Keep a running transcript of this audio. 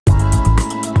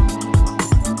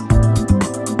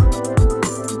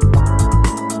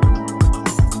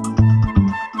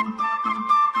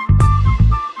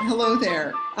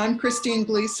I'm Christine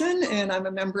Gleason, and I'm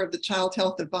a member of the Child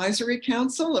Health Advisory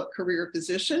Council of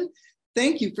CareerPhysician.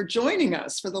 Thank you for joining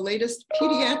us for the latest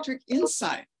Pediatric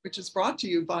Insight, which is brought to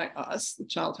you by us, the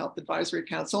Child Health Advisory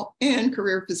Council, and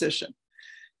CareerPhysician.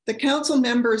 The council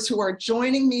members who are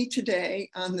joining me today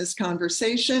on this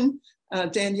conversation,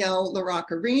 Danielle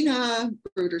LaRoccarina,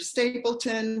 Bruder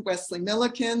Stapleton, Wesley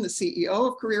Milliken, the CEO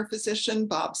of CareerPhysician,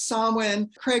 Bob Sawin,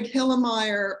 Craig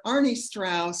Hillemeyer, Arnie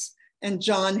Strauss, and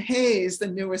John Hayes, the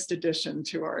newest addition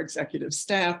to our executive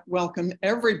staff. Welcome,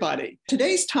 everybody.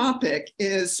 Today's topic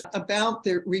is about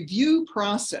the review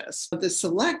process, the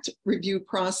select review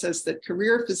process that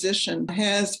CareerPhysician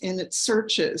has in its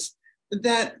searches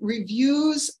that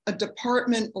reviews a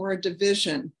department or a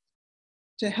division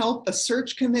to help a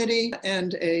search committee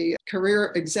and a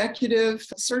career executive,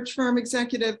 search firm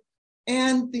executive,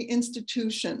 and the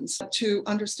institutions to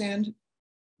understand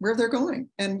where they're going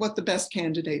and what the best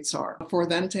candidates are for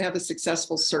them to have a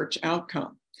successful search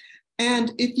outcome.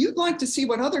 And if you'd like to see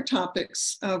what other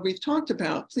topics we've talked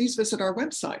about, please visit our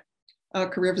website,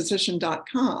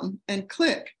 careerphysician.com, and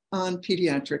click on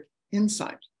Pediatric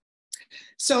Insight.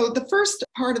 So the first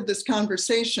part of this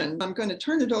conversation, I'm going to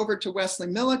turn it over to Wesley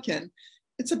Milliken.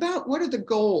 It's about what are the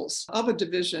goals of a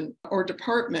division or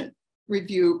department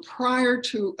review prior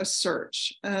to a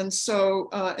search. And so,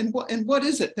 and what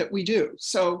is it that we do?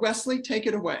 So Wesley, take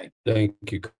it away. Thank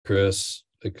you, Chris.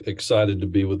 Excited to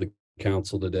be with the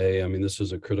council today. I mean, this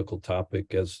is a critical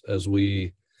topic as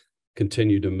we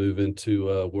continue to move into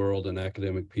a world in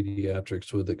academic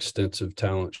pediatrics with extensive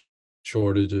talent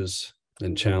shortages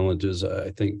and challenges.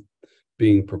 I think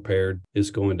being prepared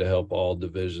is going to help all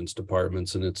divisions,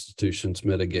 departments, and institutions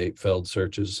mitigate failed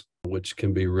searches, which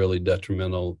can be really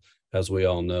detrimental, as we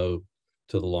all know,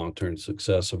 to the long-term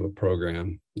success of a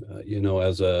program.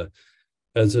 As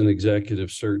an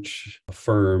executive search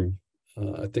firm,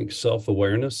 I think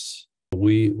self-awareness,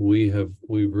 we've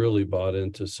really bought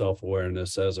into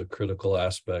self-awareness as a critical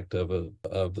aspect of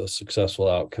the successful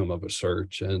outcome of a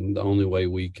search. And the only way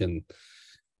we can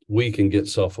get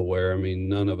self-aware. I mean,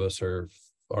 none of us are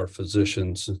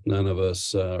physicians, none of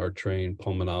us are trained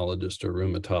pulmonologists or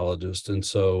rheumatologists. And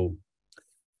so,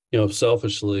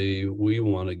 selfishly, we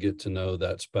want to get to know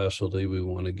that specialty. We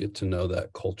want to get to know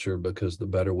that culture, because the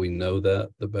better we know that,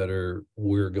 the better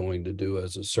we're going to do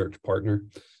as a search partner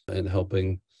and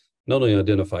helping not only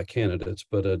identify candidates,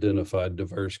 but identify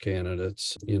diverse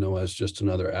candidates, as just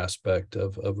another aspect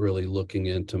of really looking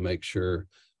in to make sure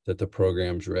that the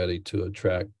program's ready to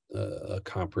attract a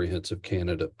comprehensive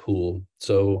candidate pool.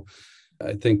 So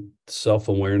I think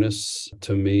self-awareness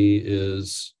to me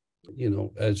is,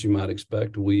 as you might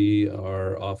expect, we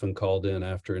are often called in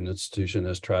after an institution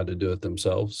has tried to do it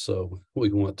themselves. So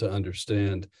we want to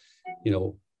understand,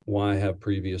 why have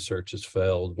previous searches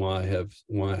failed? Why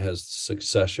has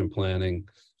succession planning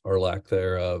or lack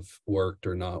thereof worked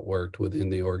or not worked within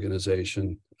the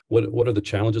organization? What are the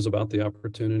challenges about the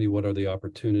opportunity? What are the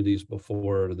opportunities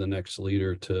before the next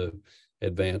leader to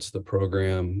advance the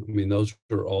program? I mean, those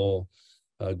are all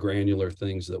granular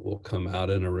things that will come out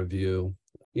in a review.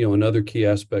 Another key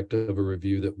aspect of a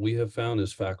review that we have found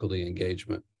is faculty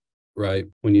engagement, right?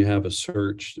 When you have a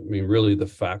search, I mean, really the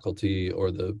faculty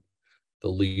or the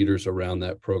leaders around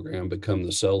that program become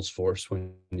the sales force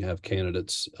when you have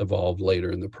candidates evolve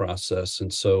later in the process.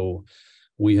 And so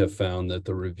we have found that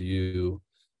the review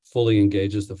fully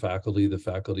engages the faculty. The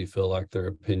faculty feel like their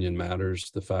opinion matters.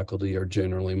 The faculty are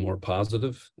generally more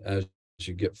positive as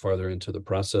you get farther into the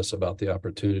process about the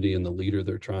opportunity and the leader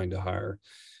they're trying to hire.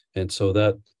 And so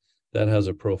that has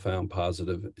a profound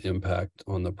positive impact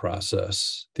on the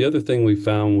process. The other thing we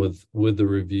found with the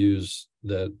reviews,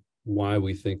 that why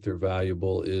we think they're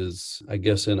valuable, is, I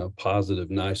guess, in a positive,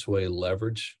 nice way,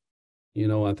 leverage.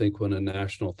 I think when a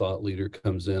national thought leader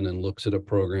comes in and looks at a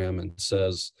program and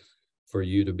says, for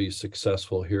you to be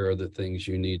successful, here are the things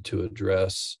you need to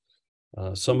address.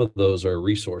 Some of those are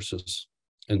resources.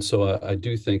 And so I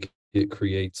do think it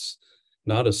creates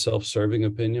not a self-serving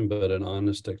opinion, but an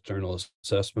honest external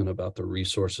assessment about the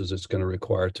resources it's going to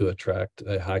require to attract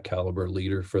a high caliber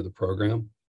leader for the program.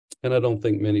 And I don't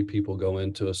think many people go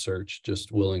into a search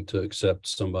just willing to accept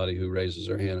somebody who raises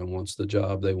their hand and wants the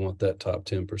job. They want that top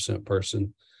 10%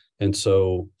 person. And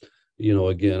so,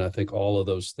 again, I think all of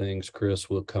those things, Chris,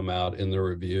 will come out in the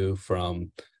review,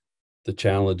 from the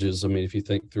challenges. I mean, if you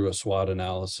think through a SWOT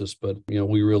analysis, but,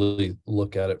 we really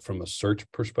look at it from a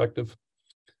search perspective.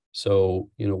 So,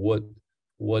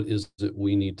 what is it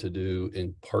we need to do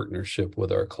in partnership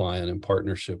with our client, in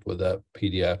partnership with that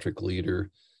pediatric leader,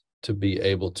 to be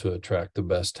able to attract the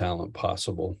best talent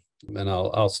possible? And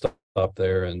I'll stop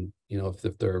there. And,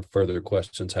 if there are further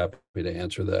questions, happy to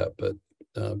answer that. But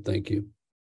Thank you.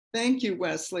 Thank you,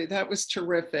 Wesley. That was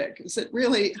terrific, because it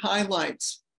really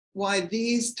highlights why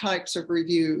these types of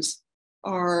reviews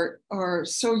are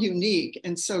so unique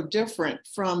and so different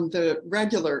from the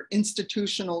regular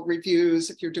institutional reviews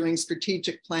if you're doing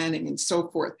strategic planning and so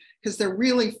forth, because they're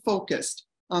really focused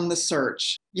on the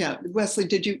search. Yeah, Wesley,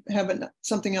 did you have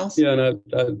something else? Yeah,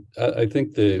 and I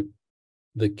think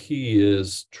the key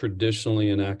is, traditionally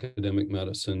in academic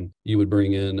medicine, you would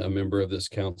bring in a member of this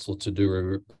council to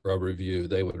do a review.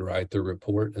 They would write the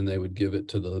report and they would give it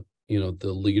to the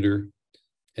leader,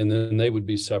 and then they would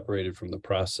be separated from the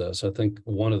process. I think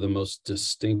one of the most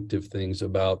distinctive things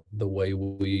about the way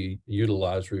we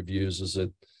utilize reviews is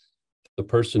that the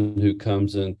person who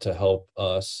comes in to help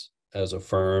us as a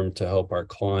firm, to help our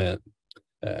client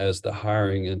as the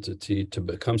hiring entity to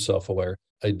become self-aware,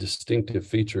 a distinctive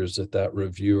feature is that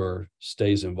reviewer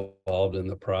stays involved in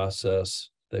the process.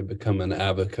 They become an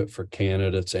advocate for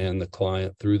candidates and the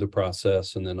client through the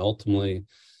process. And then ultimately,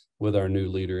 with our new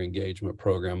leader engagement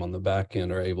program on the back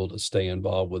end, are able to stay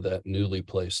involved with that newly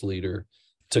placed leader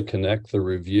to connect the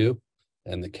review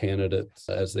and the candidates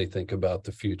as they think about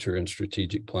the future and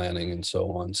strategic planning and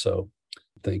so on. So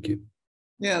thank you.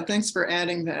 Yeah, thanks for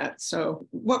adding that. So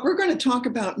what we're going to talk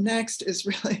about next is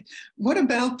really, what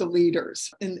about the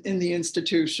leaders in the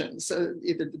institutions,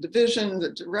 either the division,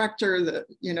 the director, of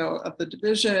the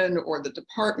division, or the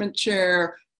department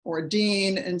chair, or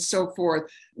dean, and so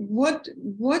forth. What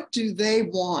do they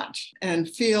want and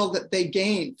feel that they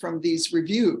gain from these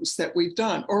reviews that we've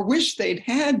done, or wish they'd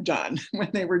had done when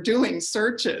they were doing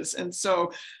searches? And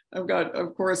so I've got,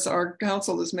 of course, our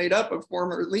council is made up of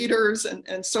former leaders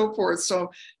and so forth.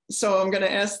 So I'm going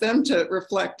to ask them to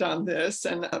reflect on this.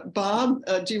 And Bob,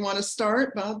 do you want to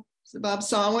start? Bob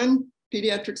Sawin,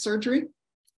 pediatric surgery.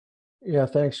 Yeah,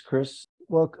 thanks, Chris.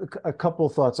 Well, a couple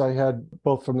of thoughts I had,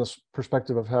 both from this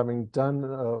perspective of having done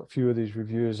a few of these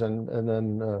reviews and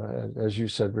then, as you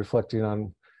said, reflecting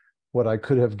on what I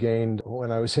could have gained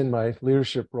when I was in my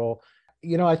leadership role.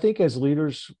 I think as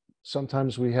leaders,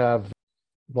 sometimes we have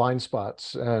blind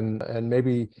spots, and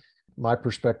maybe my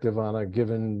perspective on a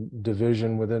given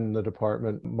division within the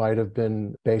department might have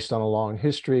been based on a long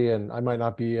history, and I might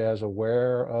not be as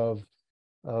aware of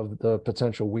the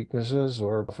potential weaknesses,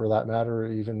 or for that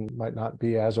matter, even might not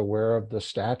be as aware of the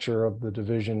stature of the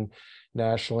division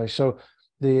nationally. So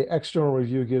the external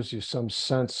review gives you some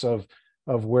sense of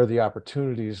where the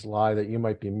opportunities lie that you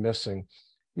might be missing.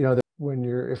 That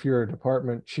if you're a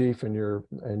department chief and you're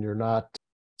not,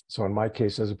 so in my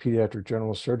case, as a pediatric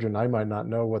general surgeon, I might not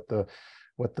know what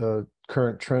the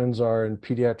current trends are in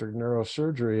pediatric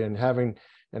neurosurgery, and having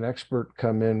an expert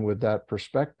come in with that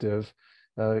perspective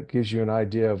gives you an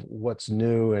idea of what's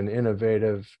new and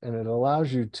innovative, and it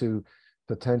allows you to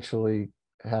potentially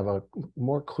have a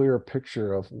more clear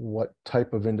picture of what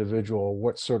type of individual,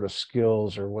 what sort of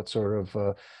skills, or what sort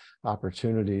of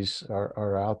opportunities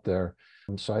are out there.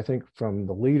 And so I think from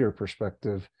the leader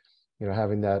perspective,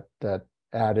 having that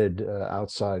added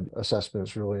outside assessment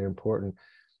is really important.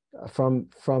 From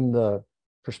the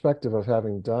perspective of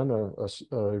having done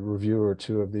a review or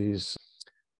two of these,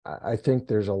 I think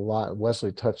there's a lot,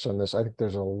 Wesley touched on this, I think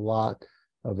there's a lot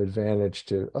of advantage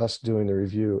to us doing the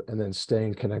review and then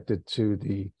staying connected to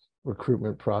the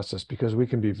recruitment process, because we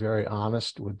can be very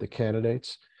honest with the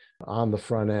candidates on the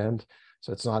front end.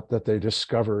 So it's not that they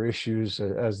discover issues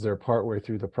as they're partway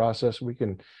through the process. We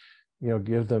can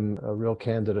give them a real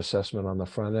candid assessment on the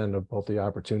front end of both the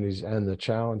opportunities and the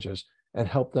challenges, and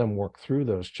help them work through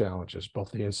those challenges, both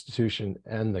the institution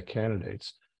and the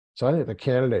candidates. So I think the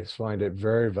candidates find it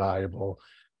very valuable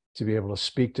to be able to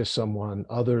speak to someone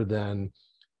other than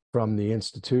from the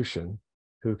institution,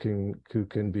 who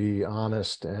can be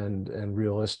honest and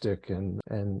realistic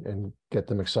and get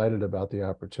them excited about the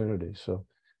opportunity. So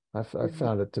I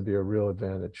found it to be a real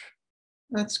advantage.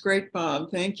 That's great, Bob.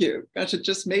 Thank you. Gosh, it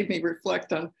just made me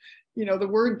reflect on, the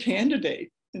word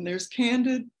candidate, and there's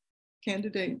candidate.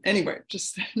 Anyway,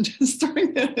 just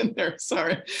throwing that in there.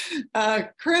 Sorry.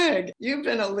 Craig, you've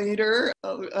been a leader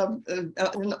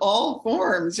in all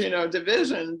forms,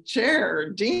 division,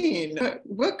 chair, dean.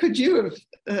 What could you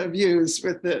have used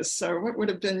with this? Or what would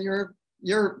have been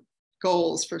your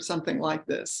goals for something like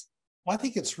this? Well, I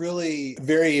think it's really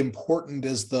very important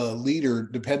as the leader,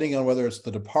 depending on whether it's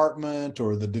the department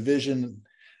or the division,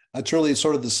 it's really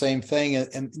sort of the same thing.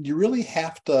 And you really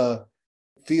have to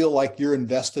feel like you're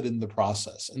invested in the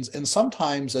process. And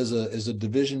sometimes as a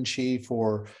division chief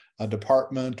or a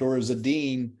department or as a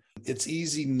dean, it's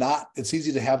easy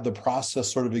to have the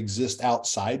process sort of exist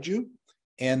outside you.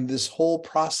 And this whole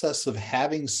process of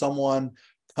having someone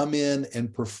come in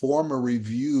and perform a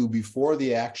review before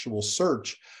the actual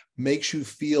search makes you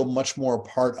feel much more a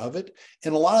part of it.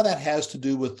 And a lot of that has to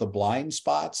do with the blind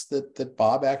spots that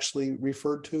Bob actually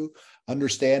referred to,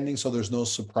 understanding so there's no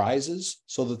surprises,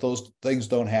 so that those things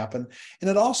don't happen. And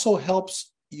it also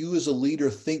helps you as a leader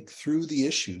think through the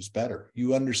issues better.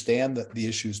 You understand the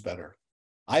issues better.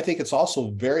 I think it's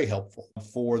also very helpful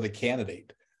for the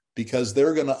candidate, because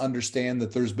they're going to understand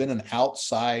that there's been an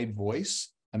outside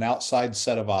voice, an outside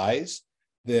set of eyes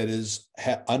that is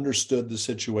understood the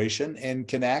situation and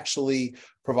can actually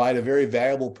provide a very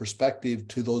valuable perspective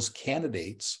to those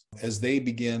candidates as they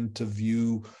begin to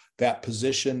view that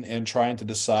position and trying to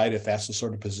decide if that's the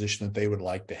sort of position that they would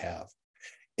like to have.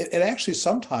 It actually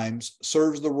sometimes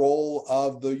serves the role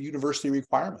of the university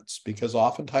requirements, because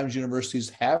oftentimes universities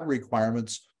have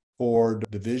requirements for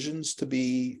divisions to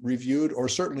be reviewed, or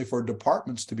certainly for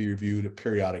departments to be reviewed at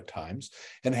periodic times.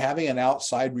 And having an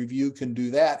outside review can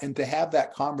do that, and to have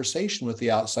that conversation with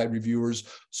the outside reviewers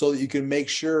so that you can make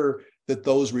sure that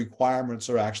those requirements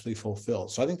are actually fulfilled.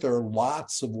 So I think there are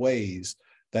lots of ways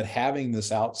that having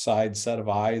this outside set of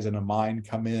eyes and a mind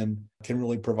come in can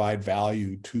really provide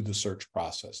value to the search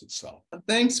process itself.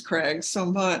 Thanks, Craig, so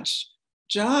much.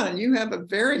 John, you have a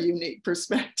very unique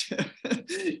perspective.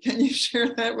 Can you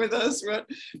share that with us?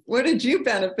 What did you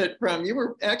benefit from? You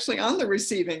were actually on the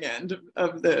receiving end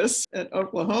of this at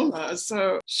Oklahoma.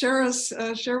 So share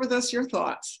with us your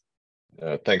thoughts.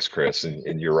 Thanks, Chris.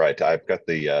 And you're right. I've got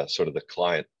the sort of the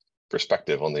client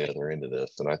perspective on the other end of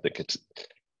this, and I think it's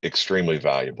extremely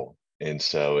valuable. And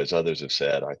so, as others have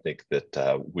said, I think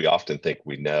that we often think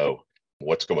we know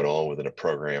what's going on within a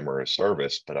program or a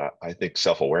service, but I think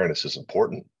self-awareness is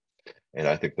important. And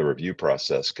I think the review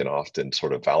process can often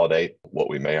sort of validate what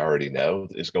we may already know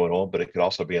is going on, but it could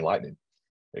also be enlightening.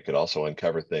 It could also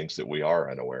uncover things that we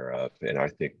are unaware of. And I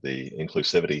think the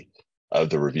inclusivity of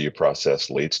the review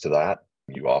process leads to that.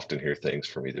 You often hear things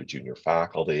from either junior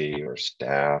faculty or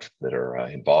staff that are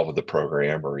involved with the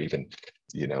program, or even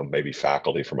maybe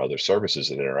faculty from other services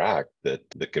that interact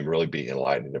that can really be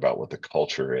enlightening about what the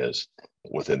culture is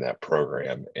within that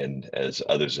program. And as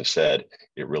others have said,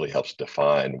 it really helps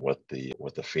define what the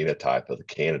phenotype of the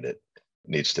candidate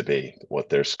needs to be, what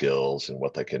their skills and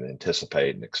what they can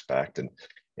anticipate and expect. And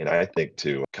I think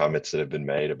to comments that have been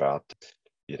made about,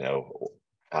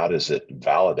 how does it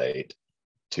validate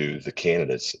to the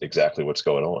candidates exactly what's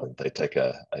going on? They take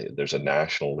there's a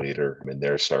national leader in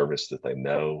their service that they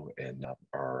know and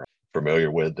are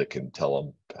familiar with, that can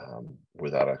tell them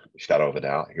without a shadow of a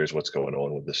doubt, here's what's going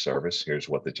on with this service, here's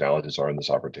what the challenges are in this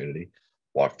opportunity,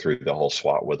 walk through the whole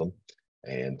SWOT with them,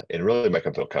 and really make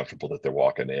them feel comfortable that they're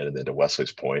walking in. And then to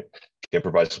Wesley's point, can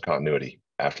provide some continuity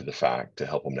after the fact to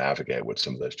help them navigate what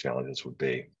some of those challenges would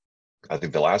be. I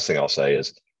think the last thing I'll say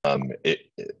is,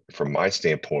 from my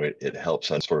standpoint, it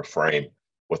helps us sort of frame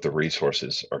what the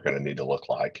resources are going to need to look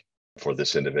like for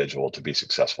this individual to be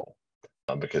successful.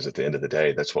 Because at the end of the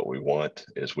day, that's what we want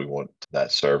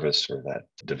that service or that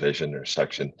division or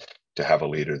section to have a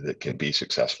leader that can be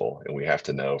successful. And we have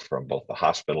to know from both the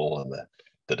hospital and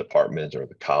the department or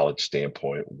the college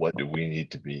standpoint, what do we need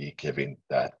to be giving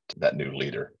that new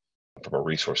leader from a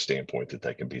resource standpoint that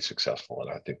they can be successful.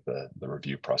 And I think the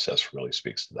review process really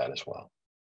speaks to that as well.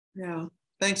 Yeah,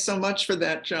 thanks so much for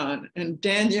that, John. And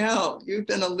Danielle, you've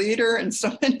been a leader in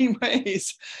so many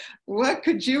ways. What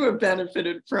could you have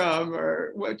benefited from,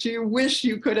 or what do you wish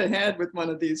you could have had with one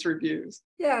of these reviews?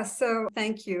 Yeah, so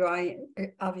thank you. I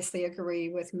obviously agree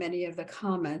with many of the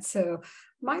comments. So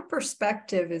my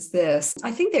perspective is this.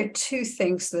 I think there are two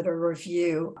things that a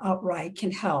review outright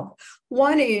can help.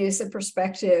 One is a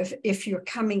perspective if you're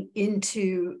coming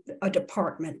into a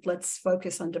department. Let's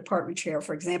focus on department chair,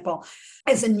 for example,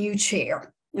 as a new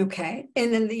chair, okay?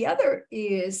 And then the other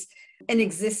is an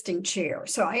existing chair.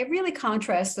 So I really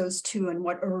contrast those two and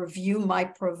what a review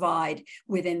might provide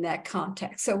within that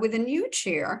context. So with a new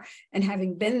chair, and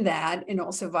having been that, and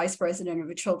also vice president of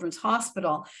a children's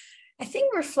hospital, I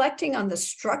think reflecting on the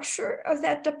structure of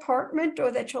that department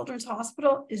or that children's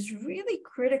hospital is really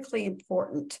critically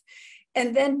important.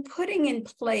 And then putting in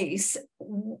place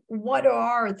what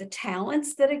are the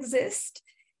talents that exist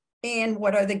and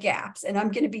what are the gaps. And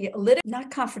I'm going to be a little, not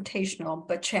confrontational,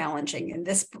 but challenging in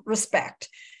this respect.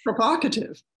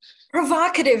 Provocative.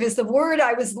 Provocative is the word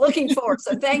I was looking for.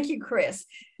 So thank you, Chris.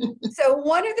 So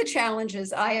one of the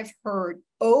challenges I have heard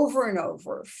over and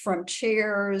over from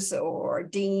chairs or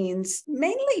deans,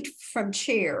 mainly from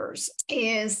chairs,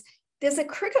 is there's a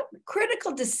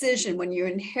critical decision when you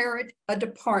inherit a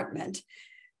department,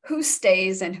 who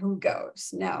stays and who goes.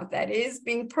 Now, that is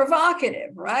being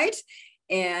provocative, right?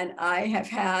 And I have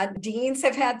had, deans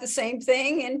have had the same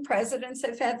thing, and presidents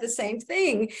have had the same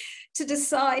thing, to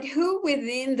decide who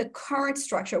within the current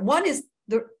structure, one is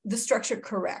the structure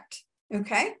correct,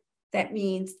 okay? That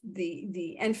means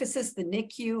the emphasis, the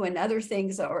NICU and other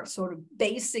things are sort of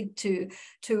basic to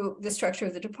the structure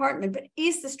of the department, but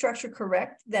is the structure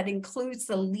correct? That includes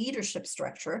the leadership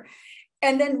structure.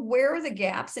 And then where are the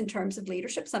gaps in terms of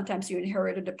leadership? Sometimes you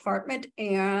inherit a department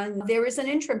and there is an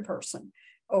interim person,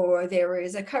 or there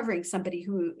is a covering, somebody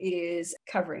who is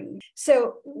covering.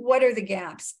 So what are the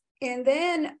gaps? And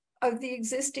then of the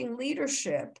existing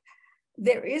leadership,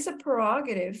 there is a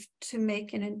prerogative to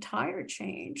make an entire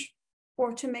change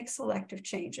or to make selective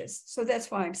changes. So that's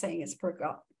why I'm saying it's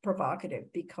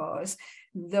provocative, because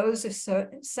those are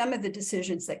some of the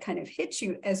decisions that kind of hit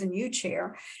you as a new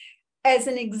chair. As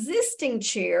an existing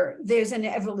chair, there's an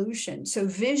evolution. So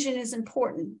vision is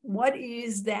important. What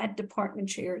is that department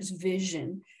chair's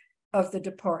vision of the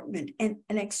department? And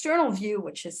an external view,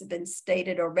 which has been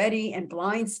stated already, and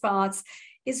blind spots,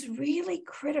 is really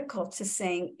critical to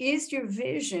saying, is your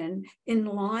vision in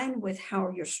line with how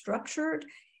you're structured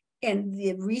and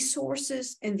the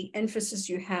resources and the emphasis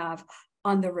you have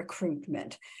on the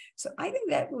recruitment? So I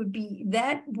think that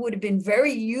would have been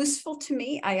very useful to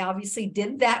me. I obviously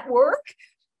did that work,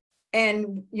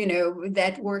 and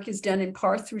that work is done in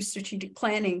part through strategic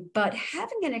planning, but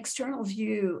having an external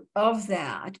view of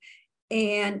that,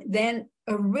 and then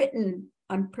a written,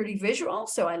 I'm pretty visual,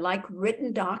 so I like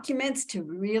written documents to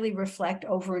really reflect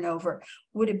over and over,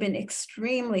 would have been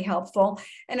extremely helpful.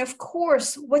 And of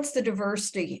course, what's the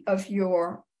diversity of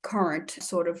your current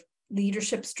sort of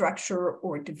leadership structure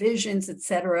or divisions, et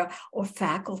cetera, or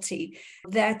faculty?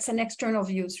 That's an external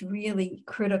view is really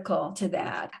critical to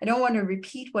that. I don't want to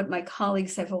repeat what my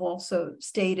colleagues have also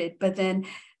stated, but then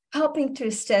helping to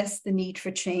assess the need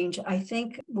for change, I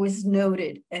think, was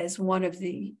noted as one of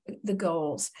the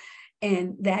goals.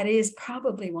 And that is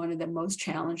probably one of the most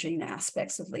challenging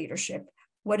aspects of leadership.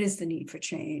 What is the need for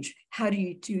change? How do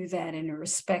you do that in a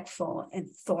respectful and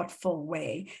thoughtful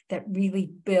way that really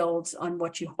builds on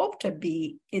what you hope to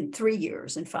be in 3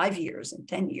 years and 5 years and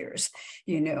 10 years,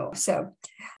 So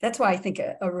that's why I think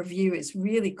a review is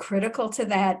really critical to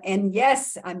that. And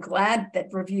yes, I'm glad that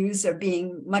reviews are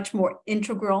being much more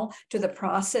integral to the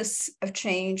process of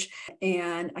change.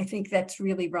 And I think that's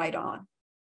really right on.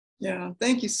 Yeah,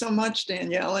 thank you so much,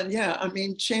 Danielle. And yeah, I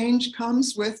mean, change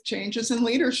comes with changes in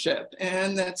leadership,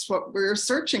 and that's what we're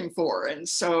searching for. And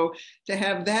so to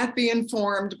have that be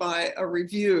informed by a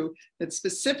review that's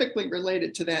specifically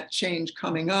related to that change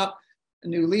coming up,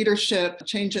 new leadership,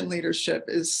 change in leadership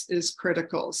is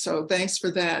critical. So thanks for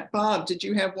that. Bob, did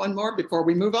you have one more before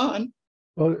we move on?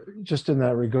 Well, just in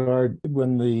that regard,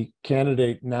 when the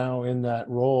candidate now in that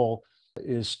role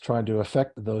is trying to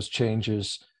affect those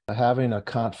changes, having a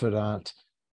confidant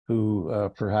who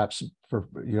perhaps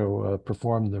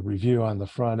performed the review on the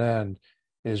front end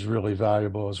is really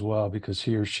valuable as well, because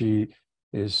he or she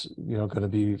is going to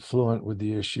be fluent with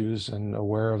the issues and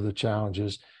aware of the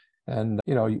challenges. And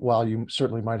while you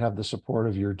certainly might have the support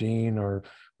of your dean or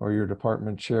your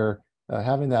department chair,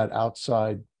 having that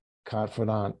outside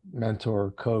confidant,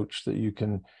 mentor, coach that you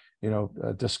can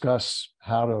discuss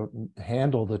how to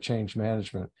handle the change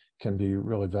management can be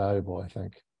really valuable, I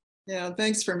think. Yeah,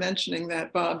 thanks for mentioning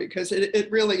that, Bob, because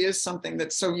it really is something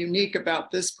that's so unique about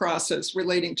this process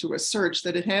relating to a search,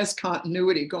 that it has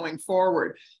continuity going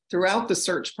forward throughout the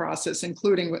search process,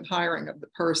 including with hiring of the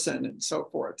person and so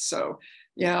forth. So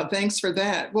yeah, thanks for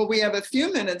that. Well, we have a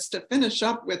few minutes to finish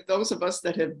up with those of us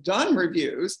that have done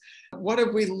reviews. What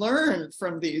have we learned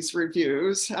from these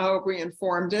reviews? How have we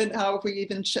informed it? How have we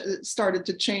even started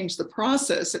to change the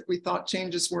process if we thought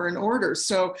changes were in order?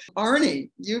 So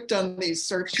Arnie, you've done these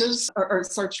searches or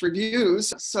search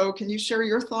reviews. So can you share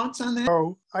your thoughts on that?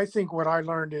 Oh, I think what I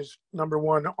learned is, number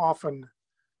one, often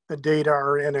the data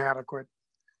are inadequate.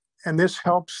 And this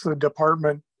helps the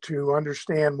department to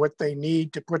understand what they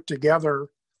need to put together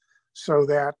so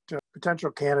that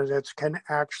potential candidates can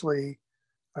actually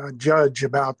judge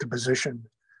about the position.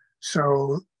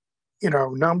 So,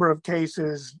 number of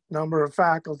cases, number of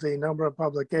faculty, number of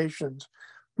publications,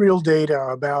 real data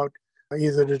about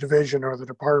either the division or the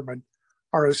department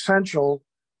are essential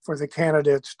for the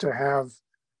candidates to have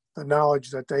the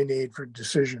knowledge that they need for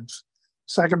decisions.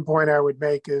 Second point I would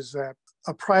make is that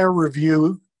a prior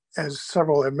review, as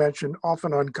several have mentioned,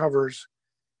 often uncovers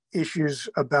issues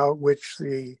about which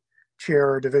the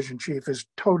chair or division chief is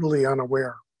totally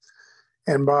unaware.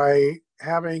 And by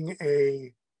having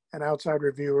an outside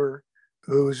reviewer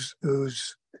who's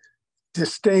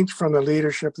distinct from the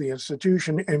leadership of the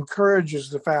institution, encourages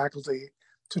the faculty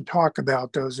to talk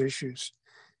about those issues.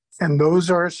 And those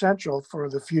are essential for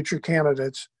the future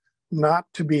candidates not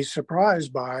to be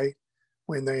surprised by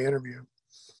when they interview.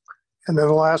 And then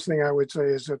the last thing I would say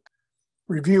is that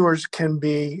reviewers can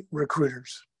be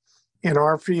recruiters. In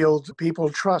our field, people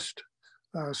trust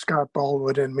Scott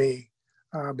Baldwin and me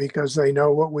because they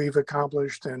know what we've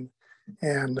accomplished,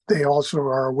 and they also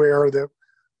are aware that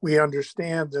we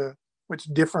understand what's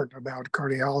different about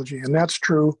cardiology, and that's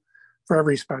true for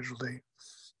every specialty.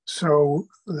 So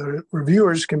the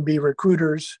reviewers can be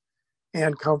recruiters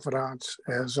and confidants,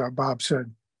 as Bob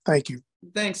said. Thank you.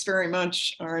 Thanks very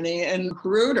much, Arnie. And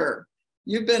Gruder,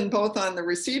 you've been both on the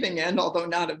receiving end, although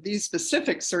not of these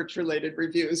specific search-related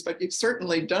reviews, but you've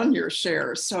certainly done your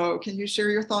share. So can you share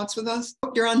your thoughts with us?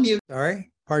 You're on mute.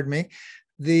 Sorry, pardon me.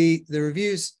 The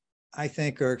reviews, I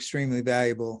think, are extremely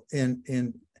valuable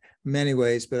in many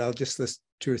ways, but I'll just list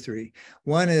two or three.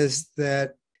 One is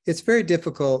that it's very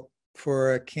difficult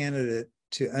for a candidate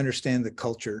to understand the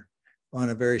culture on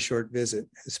a very short visit,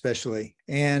 especially.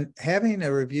 And having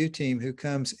a review team who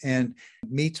comes and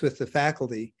meets with the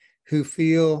faculty who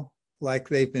feel like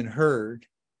they've been heard,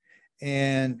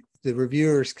 and the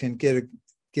reviewers can get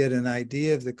an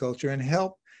idea of the culture and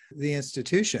help the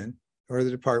institution or the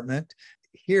department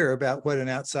hear about what an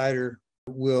outsider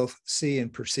will see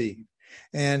and perceive.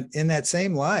 And in that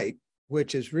same light,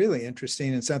 which is really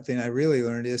interesting and something I really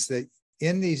learned, is that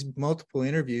in these multiple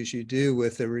interviews you do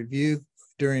with a review,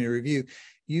 during a review,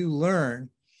 you learn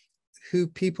who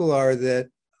people are that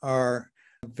are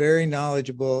very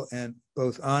knowledgeable and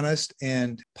both honest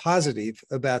and positive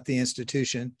about the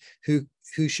institution, who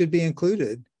should be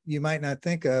included. You might not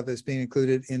think of as being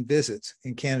included in visits,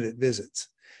 in candidate visits.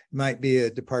 It might be a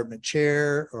department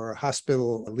chair or a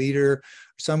hospital leader,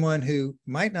 someone who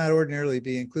might not ordinarily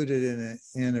be included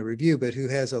in a review, but who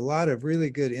has a lot of really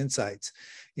good insights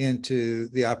into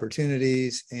the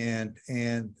opportunities, and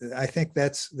I think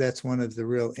that's one of the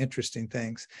real interesting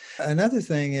things. Another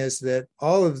thing is that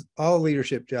all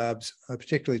leadership jobs,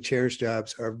 particularly chairs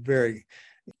jobs, are very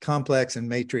complex and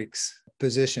matrix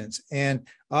positions, and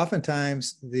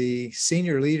oftentimes the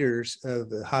senior leaders of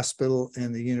the hospital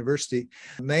and the university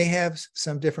may have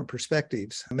some different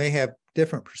perspectives,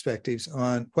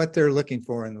 on what they're looking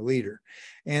for in the leader.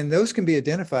 And those can be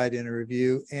identified in a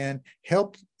review and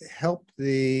help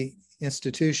the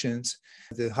institutions,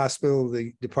 the hospital,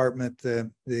 the department,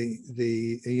 the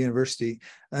university,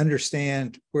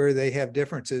 understand where they have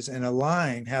differences and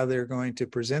align how they're going to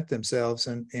present themselves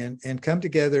and come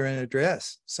together and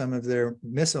address some of their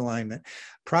misalignment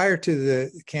prior to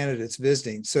the candidates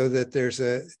visiting, so that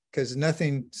because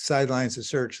nothing sidelines a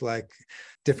search like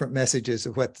different messages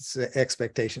of what the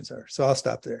expectations are. So I'll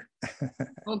stop there.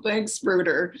 Well, thanks,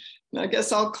 Bruder. I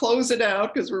guess I'll close it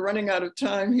out because we're running out of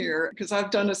time here, because I've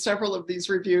done several of these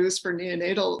reviews for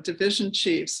neonatal division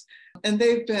chiefs, and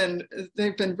they've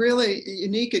been really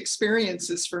unique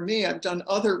experiences for me. I've done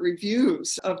other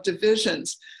reviews of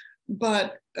divisions,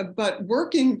 but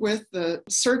working with the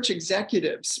search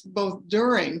executives, both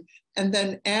during and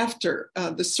then after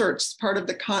the search, part of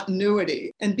the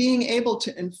continuity, and being able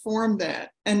to inform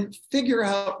that and figure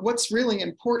out what's really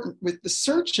important with the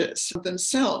searches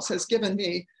themselves has given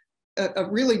me a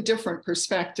really different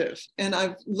perspective. And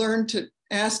I've learned to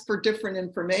ask for different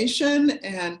information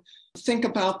and think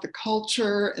about the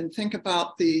culture and think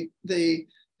about the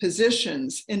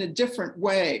positions in a different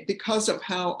way because of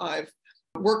how I've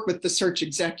worked with the search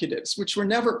executives, which were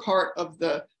never part of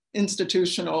the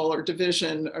institutional or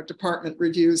division or department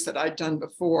reviews that I'd done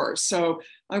before. So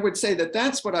I would say that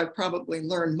that's what I've probably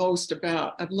learned most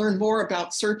about. I've learned more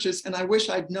about searches, and I wish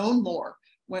I'd known more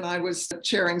when I was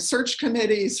chairing search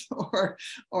committees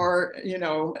or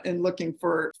in looking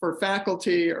for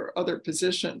faculty or other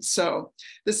positions. So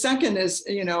the second is,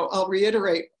 I'll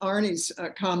reiterate Arnie's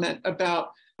comment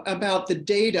about the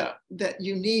data that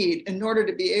you need in order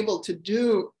to be able to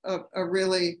do a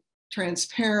really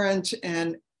transparent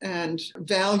and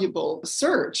valuable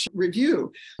search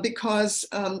review, because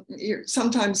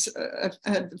sometimes I've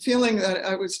had the feeling that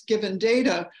I was given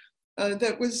data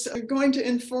that was going to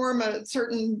inform a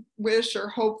certain wish or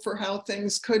hope for how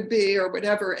things could be or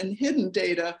whatever, and hidden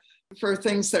data for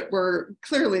things that were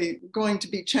clearly going to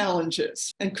be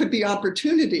challenges and could be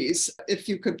opportunities if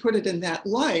you could put it in that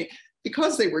light,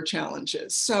 because they were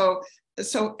challenges. So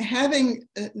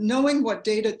knowing what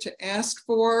data to ask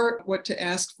for, what to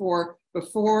ask for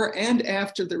before and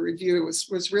after the review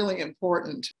was really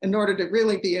important in order to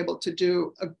really be able to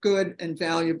do a good and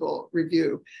valuable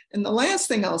review. And the last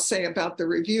thing I'll say about the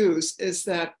reviews is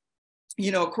that,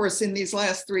 of course, in these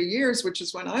last 3 years, which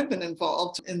is when I've been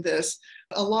involved in this,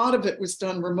 a lot of it was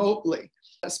done remotely.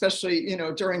 especially,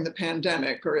 during the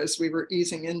pandemic, or as we were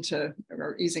easing into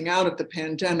or easing out of the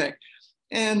pandemic.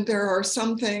 And there are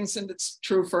some things, and it's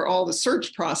true for all the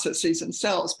search processes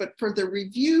themselves, but for the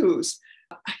reviews,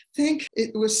 I think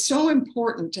it was so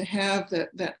important to have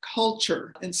that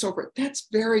culture and so forth. That's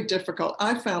very difficult.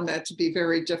 I found that to be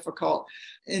very difficult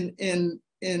in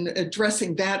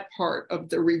addressing that part of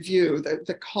the review,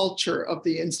 the culture of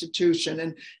the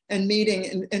institution, and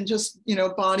meeting and just,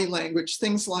 body language,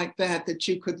 things like that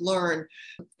you could learn.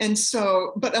 And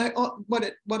so, but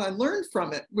what I learned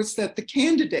from it was that the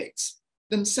candidates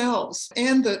themselves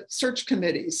and the search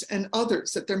committees and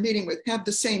others that they're meeting with have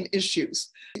the same issues,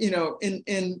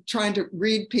 in trying to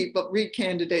read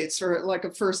candidates for like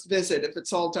a first visit, if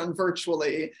it's all done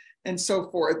virtually and so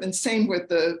forth. And same with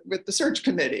the search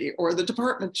committee or the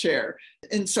department chair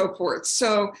and so forth.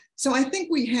 So I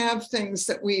think we have things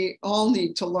that we all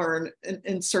need to learn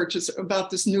in searches about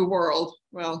this new world.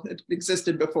 Well, it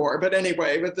existed before, but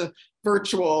anyway, with the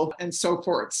virtual and so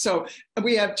forth. So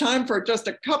we have time for just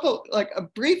a couple, like a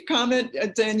brief comment.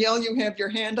 Danielle, you have your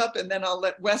hand up, and then I'll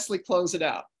let Wesley close it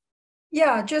out.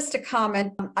 Yeah, just a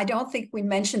comment. I don't think we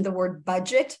mentioned the word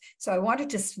budget. So I wanted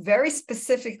to very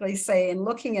specifically say, in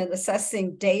looking at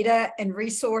assessing data and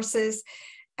resources,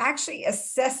 actually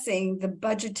assessing the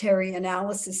budgetary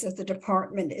analysis of the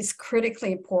department is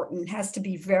critically important, has to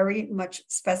be very much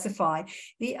specified.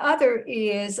 The other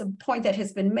is a point that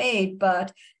has been made,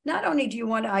 but not only do you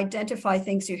want to identify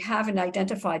things you haven't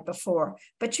identified before,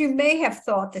 but you may have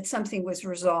thought that something was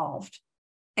resolved,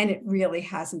 and it really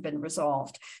hasn't been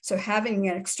resolved. So having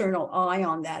an external eye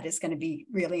on that is going to be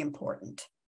really important.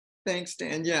 Thanks,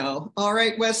 Danielle. All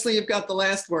right, Wesley, you've got the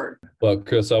last word. Well,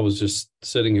 Chris, I was just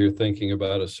sitting here thinking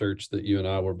about a search that you and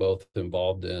I were both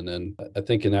involved in. And I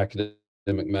think in academic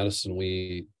medicine,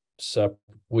 we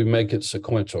make it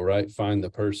sequential, right? Find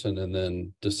the person and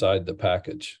then decide the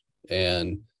package.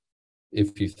 And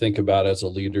if you think about as a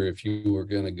leader, if you were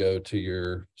going to go to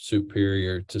your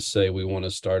superior to say, we want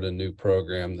to start a new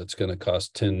program that's going to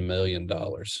cost $10 million,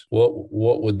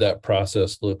 what would that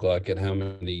process look like, and how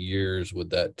many years would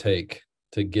that take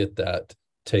to get that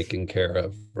taken care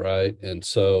of, right? And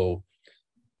so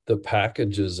the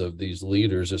packages of these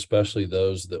leaders, especially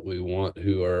those that we want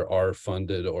who are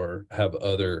funded or have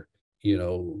other,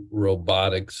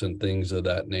 robotics and things of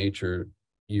that nature,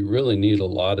 you really need a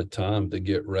lot of time to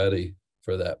get ready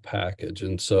for that package.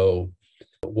 And so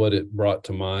what it brought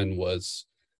to mind was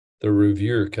the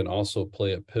reviewer can also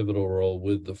play a pivotal role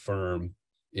with the firm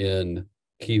in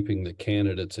keeping the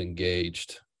candidates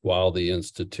engaged while the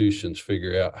institutions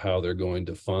figure out how they're going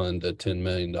to fund a $10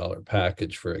 million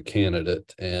package for a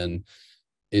candidate. And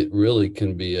it really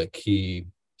can be a key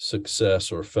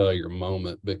success or failure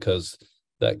moment, because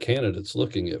that candidate's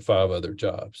looking at 5 other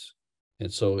jobs.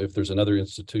 And so if there's another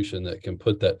institution that can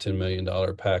put that $10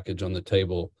 million package on the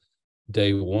table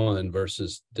day 1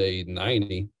 versus day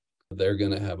 90, they're going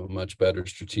to have a much better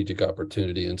strategic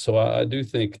opportunity. And so I do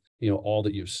think, all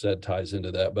that you've said ties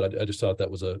into that, but I just thought that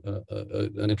was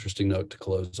an interesting note to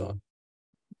close on.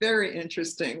 Very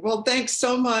interesting. Well, thanks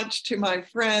so much to my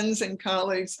friends and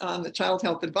colleagues on the Child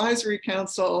Health Advisory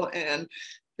Council and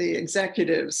the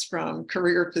executives from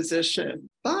CareerPhysician.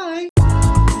 Bye.